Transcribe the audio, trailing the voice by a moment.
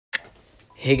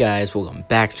Hey guys, welcome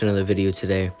back to another video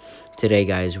today. Today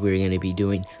guys, we're going to be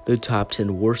doing the top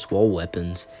 10 worst wall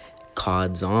weapons,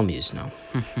 COD Zombies now.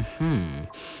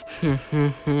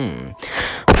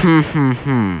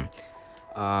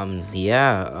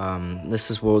 This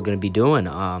is what we're going to be doing.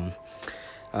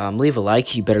 Leave a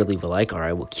like, you better leave a like or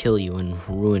I will kill you and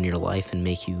ruin your life and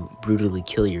make you brutally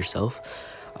kill yourself.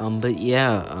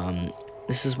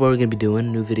 This is what we're going to be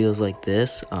doing, new videos like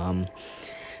this.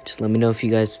 Just let me know if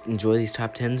you guys enjoy these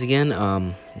top 10s again.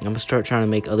 I'm going to start trying to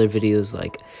make other videos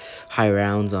like high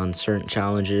rounds on certain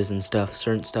challenges and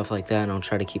certain stuff like that. And I'll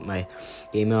try to keep my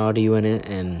game audio in it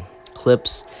and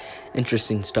clips,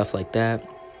 interesting stuff like that.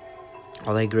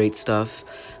 All that great stuff.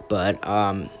 But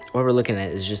what we're looking at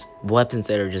is just weapons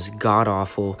that are just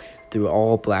god-awful through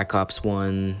all Black Ops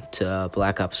 1 to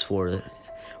Black Ops 4.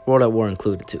 World at War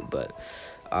included too. But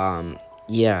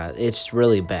yeah, it's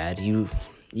really bad.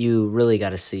 You really got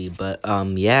to see, but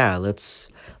yeah, let's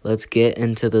get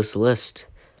into this list.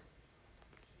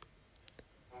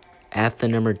 At the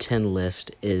number 10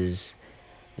 list is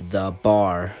the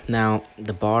bar. Now,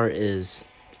 the bar is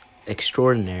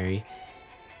extraordinarily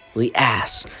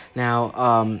ass.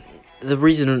 Now, the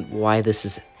reason why this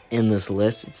is in this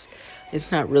list,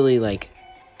 it's not really like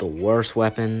the worst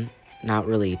weapon. Not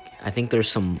really. I think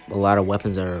there's a lot of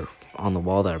weapons that are on the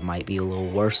wall that might be a little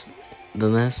worse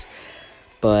than this.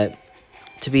 But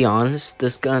to be honest,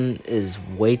 this gun is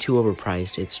way too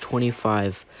overpriced. It's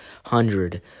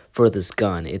 $2,500 for this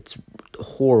gun. It's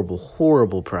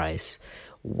horrible price.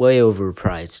 Way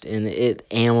overpriced. And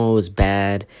ammo is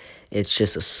bad. It's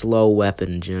just a slow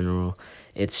weapon in general.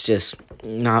 It's just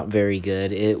not very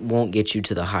good. It won't get you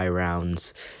to the high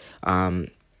rounds.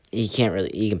 You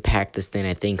can pack this thing,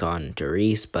 I think, on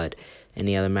Doris, but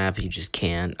any other map you just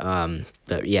can't.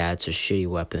 But yeah, it's a shitty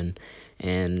weapon.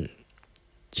 And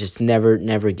just never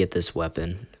get this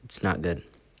weapon. It's not good.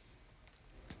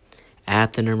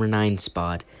 At the number 9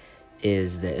 spot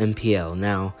is the MPL.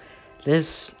 Now,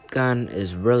 this gun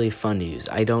is really fun to use.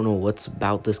 I don't know what's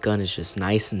about this gun. It's just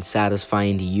nice and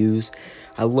satisfying to use.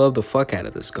 I love the fuck out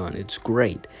of this gun. It's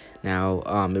great. Now,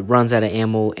 it runs out of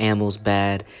ammo. Ammo's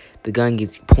bad. The gun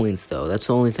gets points, though. That's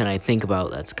the only thing I think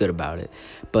about that's good about it.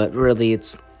 But really,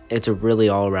 it's a really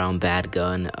all-around bad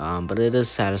gun, but it is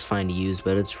satisfying to use,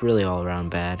 but it's really all-around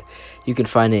bad. You can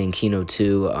find it in Kino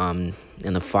 2,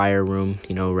 in the fire room,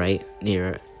 right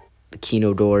near the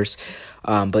Kino doors.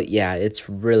 But yeah, it's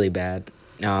really bad.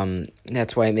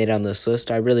 That's why I made it on this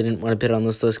list. I really didn't want to put it on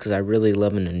this list because I really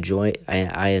love and enjoy.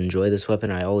 I enjoy this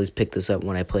weapon. I always pick this up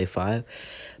when I play 5.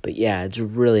 But yeah, it's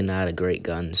really not a great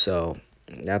gun, so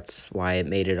that's why it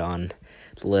made it on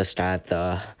the list at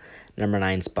the number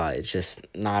 9 spot. It's just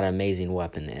not an amazing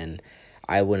weapon, and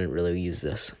I wouldn't really use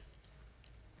this.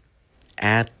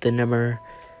 At the number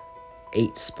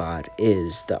 8 spot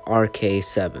is the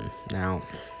RK7. Now,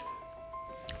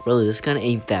 really, this gun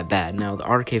ain't that bad. Now, the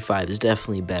RK5 is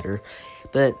definitely better,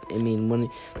 but, I mean, when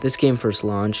this game first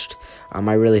launched,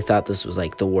 I really thought this was,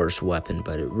 like, the worst weapon,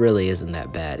 but it really isn't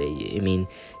that bad. I mean,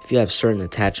 if you have certain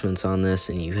attachments on this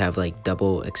and you have, like,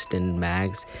 double extended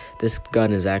mags, this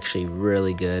gun is actually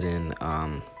really good, and,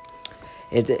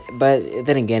 but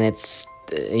then again, it's,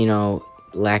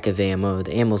 lack of ammo.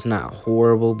 The ammo's not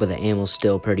horrible, but the ammo's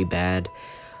still pretty bad.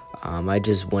 I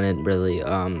just wouldn't really,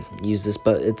 use this,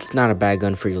 but it's not a bad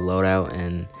gun for your loadout,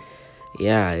 and,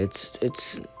 yeah, it's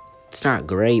not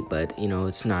great, but,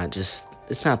 it's not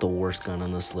the worst gun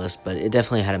on this list, but it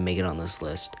definitely had to make it on this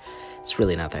list. It's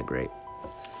really not that great.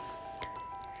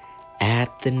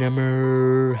 At the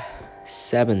number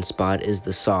 7 spot is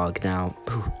the SOG.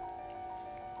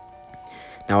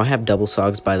 Now, I have double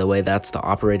SOGs, by the way. That's the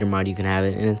operator mod. You can have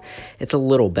it, and it's a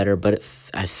little better, but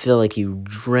I feel like you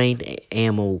drain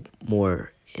ammo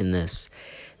more in this.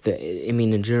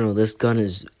 In general, this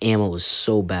ammo is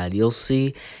so bad. You'll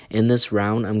see in this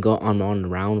round, I'm on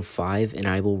round 5, and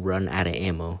I will run out of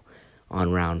ammo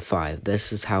on round 5.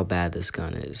 This is how bad this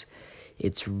gun is.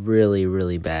 It's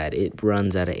really bad. It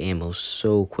runs out of ammo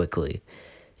so quickly.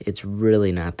 It's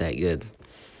really not that good.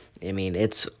 I mean,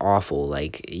 it's awful.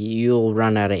 Like, you'll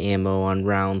run out of ammo on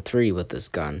round 3 with this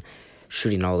gun,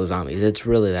 shooting all the zombies. It's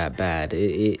really that bad.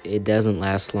 It doesn't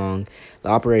last long. The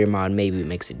operator mod maybe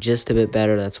makes it just a bit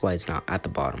better. That's why it's not at the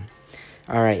bottom.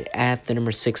 Alright, at the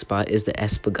number 6 spot is the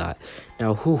Espagot.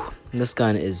 Now, this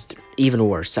gun is even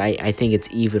worse. I think it's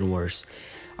even worse.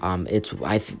 It's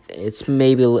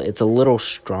a little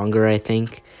stronger, I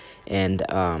think, and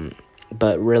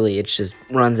but really it just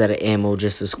runs out of ammo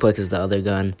just as quick as the other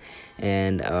gun,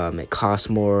 and it costs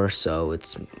more, so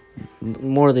it's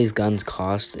more of these guns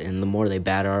cost, and the more they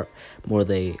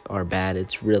are bad,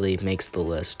 it's really makes the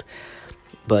list.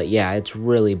 But yeah, it's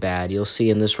really bad. You'll see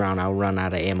in this round, I'll run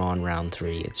out of ammo on round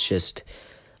 3. It's just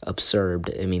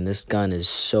absurd. I mean, this gun is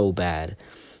so bad.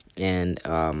 And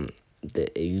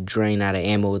you drain out of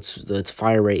ammo. Its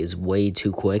fire rate is way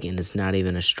too quick, and it's not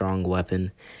even a strong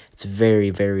weapon. It's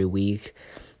very, very weak.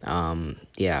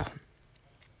 Yeah.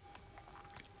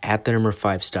 At the number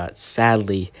 5 spot,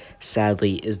 sadly,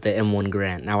 is the M1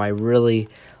 Grant. Now, I really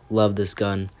love this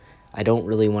gun. I don't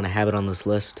really want to have it on this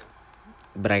list,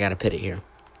 but I gotta put it here.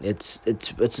 It's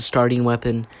a starting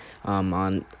weapon.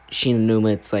 On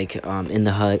Shinanuma, it's like in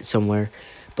the hut somewhere,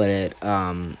 but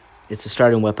it's a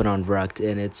starting weapon on Vrucht,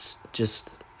 and it's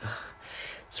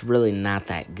really not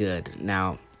that good.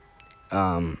 Now,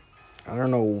 I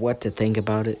don't know what to think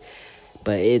about it,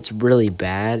 but it's really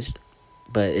bad,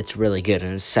 but it's really good,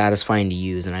 and it's satisfying to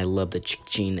use, and I love the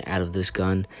chick-chin out of this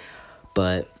gun.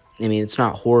 But I mean, it's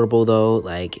not horrible though.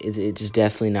 Like it's just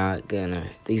definitely not gonna.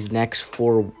 These next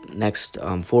four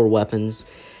weapons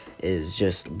is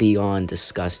just beyond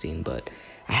disgusting. But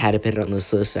I had to put it on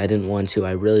this list. I didn't want to.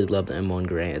 I really love the M1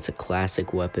 Grant. It's a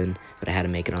classic weapon, but I had to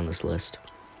make it on this list.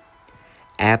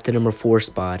 At the number 4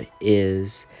 spot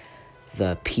is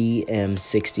the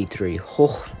PM63.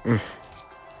 Oh,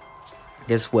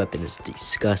 This weapon is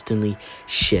disgustingly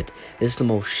shit. This is the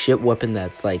most shit weapon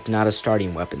that's like not a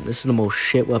starting weapon. This is the most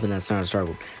shit weapon that's not a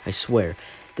starting weapon. I swear.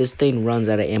 This thing runs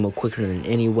out of ammo quicker than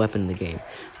any weapon in the game.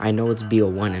 I know it's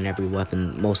BO1 and every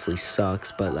weapon mostly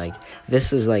sucks, but like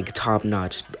this is like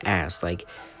top-notch ass. Like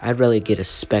I'd rather get a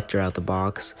Spectre out the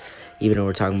box, even though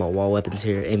we're talking about wall weapons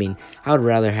here. I mean, I would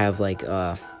rather have like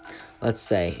let's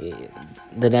say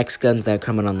the next guns that are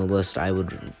coming on the list, I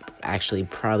would actually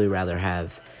probably rather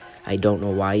have. I don't know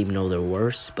why, even though they're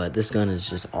worse, but this gun is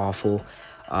just awful.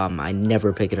 I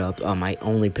never pick it up. I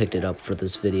only picked it up for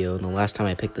this video, and the last time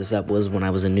I picked this up was when I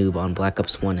was a noob on Black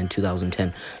Ops 1 in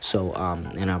 2010, so,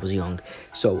 and I was young.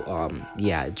 So,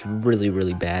 yeah, it's really,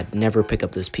 really bad. Never pick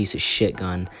up this piece of shit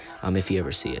gun, if you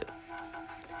ever see it.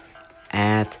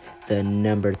 At the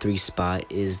number 3 spot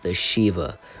is the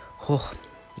Shiva. Oh,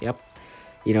 yep.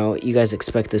 You know, you guys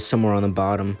expect this somewhere on the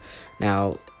bottom.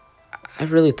 Now, I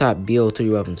really thought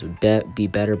BO3 weapons would be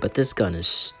better, but this gun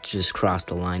is just crossed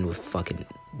the line with fucking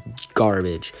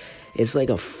garbage. It's like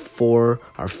a 4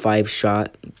 or 5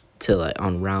 shot to like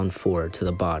on round 4 to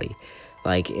the body,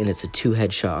 like, and it's a 2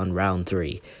 headshot on round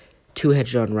 3. 2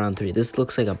 headshot on round 3. This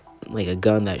looks like a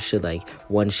gun that should like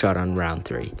 1 shot on round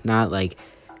 3, not like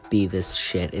be this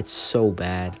shit. It's so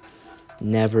bad.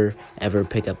 Never ever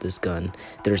pick up this gun.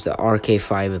 There's the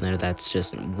RK5 in there that's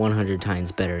just 100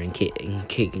 times better and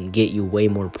can get you way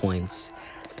more points.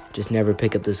 Just never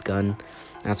pick up this gun.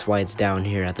 That's why it's down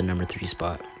here at the number 3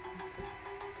 spot.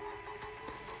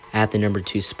 At the number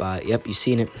 2 spot, yep, you've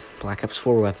seen it. Black Ops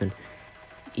 4 weapon.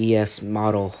 ES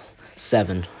Model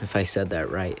 7, if I said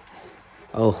that right.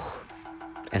 Oh,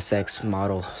 SX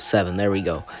Model 7, there we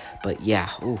go. But yeah,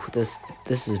 ooh, this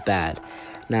is bad.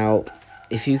 Now,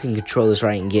 if you can control this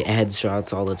right and get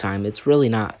headshots all the time, it's really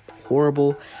not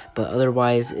horrible, but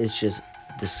otherwise it's just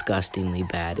disgustingly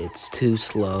bad. It's too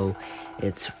slow,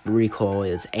 its recoil,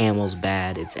 its ammo's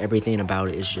bad, it's everything about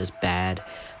it is just bad.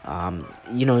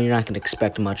 You know, you're not going to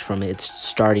expect much from it. It's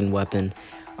starting weapon,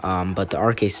 but the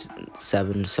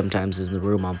RK7 sometimes is in the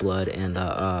room on blood, and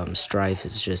the Strife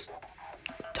is just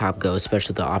top go,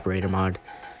 especially the operator mod.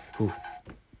 Ooh,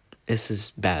 this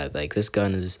is bad. Like, this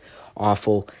gun is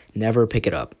awful. Never pick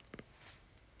it up.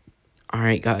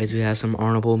 Alright, guys, we have some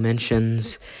honorable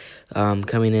mentions.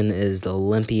 Coming in is the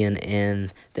Olympian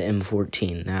and the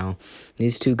M14. Now,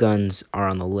 these two guns are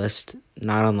on the list.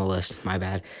 Not on the list, my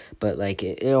bad. But, like,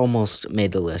 it almost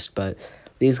made the list. But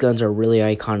these guns are really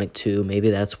iconic, too. Maybe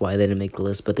that's why they didn't make the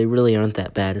list. But they really aren't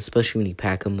that bad, especially when you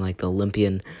pack them. Like, the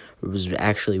Olympian was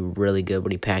actually really good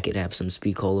when you pack it, have some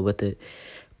speed cola with it.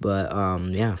 But,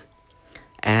 yeah.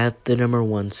 At the number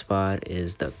 1 spot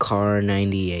is the Car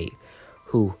 98.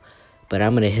 But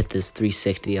I'm going to hit this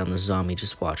 360 on the zombie.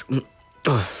 Just watch.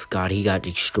 Oh, God, he got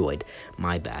destroyed.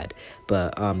 My bad.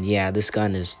 But, yeah, this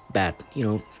gun is bad. You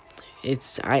know,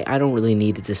 I don't really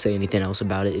need to say anything else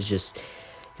about it. It's just,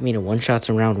 I mean, a one-shot's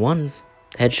in round 1.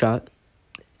 Headshot.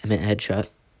 I meant headshot.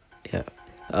 Yeah.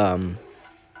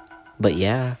 But,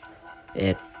 yeah,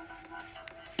 it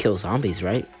kills zombies,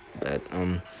 right? But,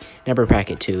 never pack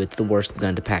it 2. It's the worst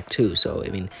gun to pack 2, so, I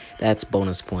mean, that's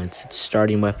bonus points. It's a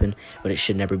starting weapon, but it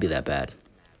should never be that bad.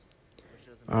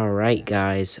 Alright,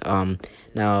 guys,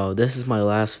 now, this is my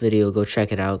last video. Go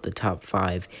check it out, the top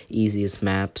 5 easiest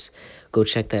maps. Go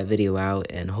check that video out,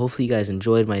 and hopefully you guys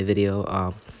enjoyed my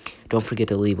video. Don't forget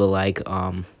to leave a like.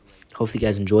 Hopefully you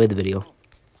guys enjoyed the video.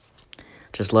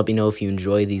 Just let me know if you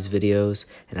enjoy these videos,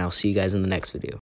 and I'll see you guys in the next video.